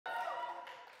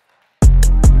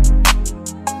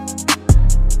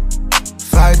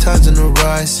times in a row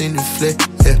I seen the flick,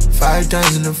 yeah. 5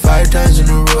 times in a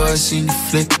row I seen the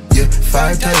flick, yeah.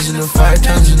 5 times in a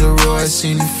row I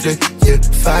seen the flick, yeah.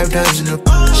 5 times in a.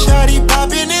 Shawty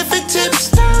poppin' in for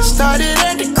tips. Started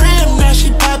at the crib, now she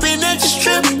poppin' at the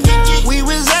strip. We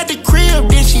was at the crib,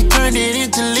 then she turned it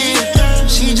into live.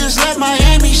 She just left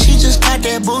Miami, she just got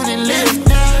that booty lift.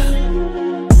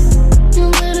 You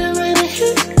better write a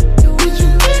hit, would you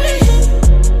better hit?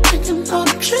 Taking all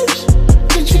the trips,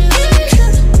 did you ever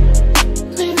trip?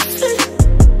 Made a flip,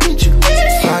 did you better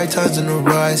hit? 5 times in a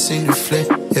row I seen the flick,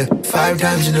 yeah. 5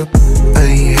 times in a. I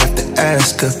ain't have to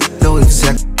ask her, know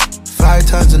exact. 5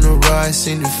 times in a row I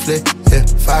seen the flick, yeah.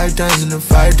 5 times in a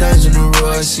row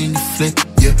I seen the flick,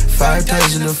 yeah. 5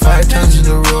 times in a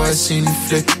row I seen the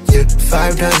flick, yeah.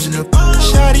 5 times in a.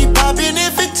 Shawty poppin'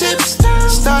 in for tips.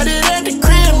 Started at the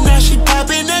crib, now she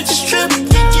poppin' at the strip.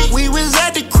 We was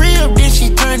at the crib, then she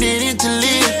turned it into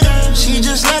live. She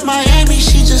just left Miami,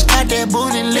 she just got that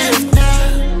booty lift.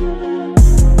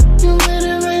 You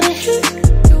better write a hit,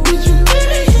 would you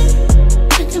better hit?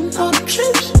 Taking all the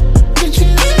trips, did you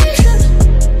ever trip?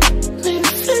 Made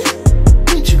a flip,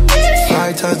 did you better hit?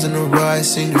 5 times in a row I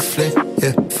seen the flick,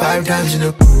 yeah. 5 times in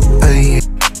a.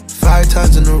 5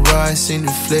 times in a row I seen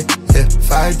the flick, yeah.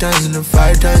 5 times in a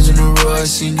row I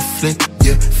seen the flick,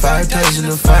 yeah. 5 times in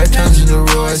a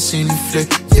row I seen the flick,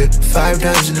 yeah. 5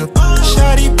 times in a.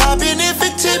 Shawty poppin' in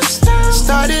for tips.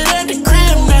 Started at the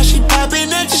crib, now she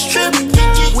poppin' at the strip.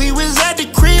 We was at the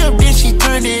crib, then she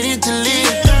turned it into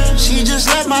live. She just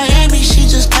left Miami, she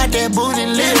just got that booty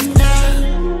lift.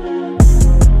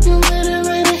 You better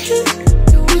write a hit,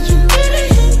 would you better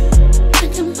hit?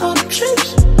 Taking all the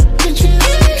trips, did you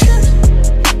ever trip?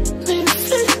 Made a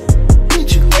flip, did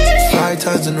you better hit? 5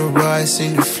 times in a row I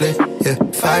seen the flick, yeah.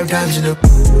 5 times in a.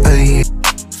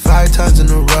 5 times in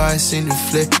a row I seen the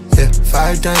flick, yeah.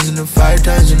 5 times in a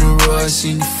row I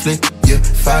seen the flick, yeah.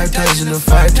 5 times in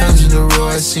a row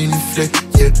I seen the flick,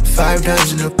 yeah. 5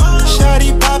 times in a.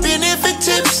 Shawty poppin' in for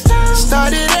tips.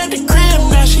 Started at the crib,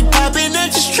 now she poppin'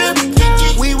 at the strip.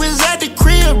 We was at the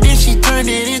crib, then she turned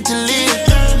it into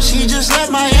live. She just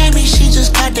left Miami, she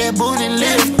just got that booty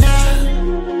lift.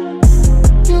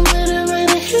 You better write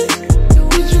a hit,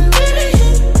 would you better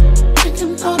hit?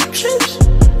 Taking all the trips,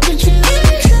 did you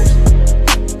ever trip?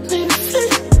 Made a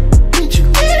flip, did you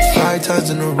better hit? 5 times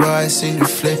in a row I seen the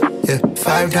flick, yeah.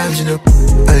 5 times in a.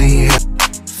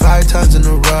 5 times in a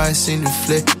row I seen the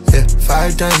flick, yeah.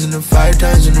 5 times in a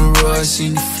row I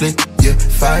seen the flick, yeah.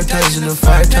 5 times in a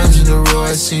row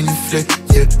I seen the flick,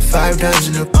 yeah. 5 times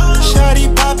in a. Shawty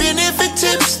poppin' in for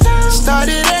tips.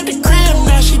 Started at the crib,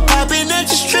 now she poppin' at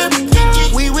the strip.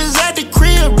 We was at the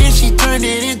crib, then she turned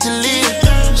it into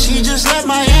live. She just left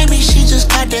Miami, she just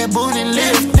got that booty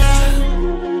lift.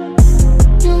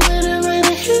 You better write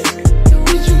a hit,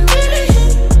 would you better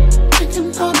hit?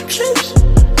 Taking all the trips,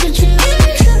 did you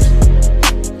ever trip?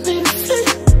 Made a flip,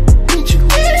 did you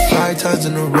better hit? 5 times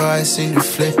in a row I seen the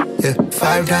flick, yeah.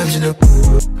 5 times in a.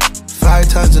 5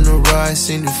 times in a row I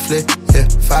seen the flick, yeah.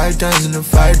 5 times in a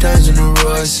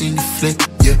row I seen the flick,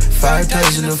 yeah. 5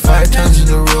 times in a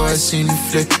row I seen the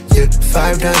flick, yeah.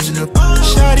 5 times in a.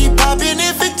 Shawty poppin'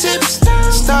 in for tips.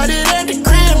 Started at the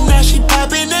crib, now she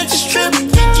poppin' at the strip.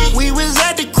 We was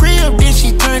at the crib, then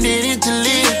she turned it into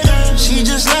live. She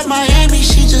just left Miami,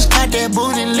 she just got that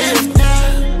booty lift.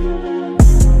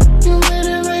 You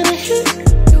better write a hit,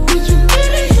 would you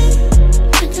better hit?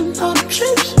 Taking all the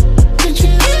trips, did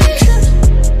you ever trip?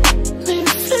 Made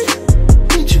a flip,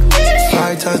 did you better hit?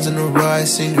 5 times in a row I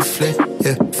seen the flick,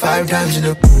 yeah. 5 times in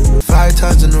a. 5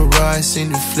 times in a row I seen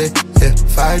the flick, yeah.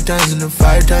 5 times in a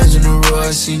row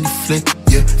I seen the flick,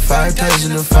 yeah. 5 times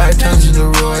in a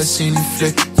row I seen the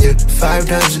flick, yeah. 5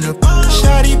 times in a.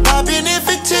 Shawty poppin' in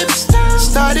for tips.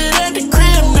 Started at the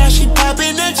crib, now she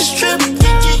poppin' at the strip.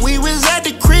 We was at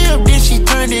the crib, then she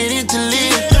turned it into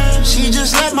live. She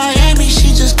just left Miami,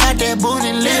 she just got that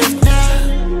booty lift.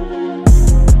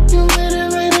 You better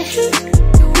write a hit,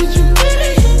 would you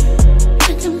better hit?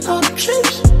 Taking all the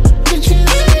trips, did you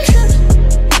ever trip?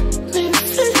 Made a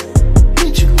flip,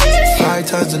 did you better hit? 5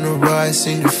 times in a row I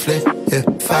seen the flick, yeah.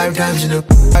 5 times in a.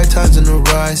 5 times in a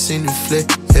row I seen the flick,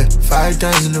 yeah. 5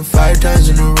 times in a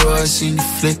row I seen the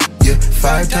flick, yeah.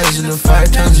 5 times in a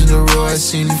row I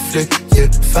seen the flick, yeah.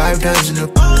 5 times in a.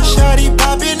 Shawty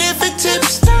poppin' in for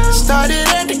tips. Started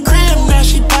at the crib, now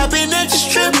she poppin' at the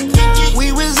strip.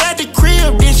 We was at the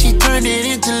crib, then she turned it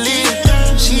into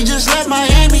live. She just left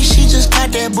Miami, she just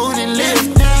got that booty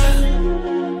lift.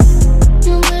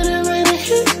 You better write a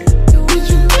hit, would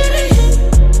you better hit?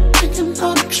 Taking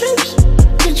all the trips,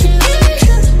 did you ever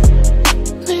trip?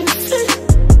 Made a flip,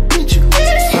 did you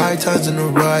better hit? 5 times in a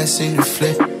row I seen you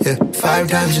flip. Yeah, 5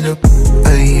 times in a...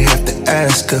 I ain't have to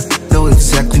ask her, know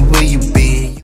exactly where you be.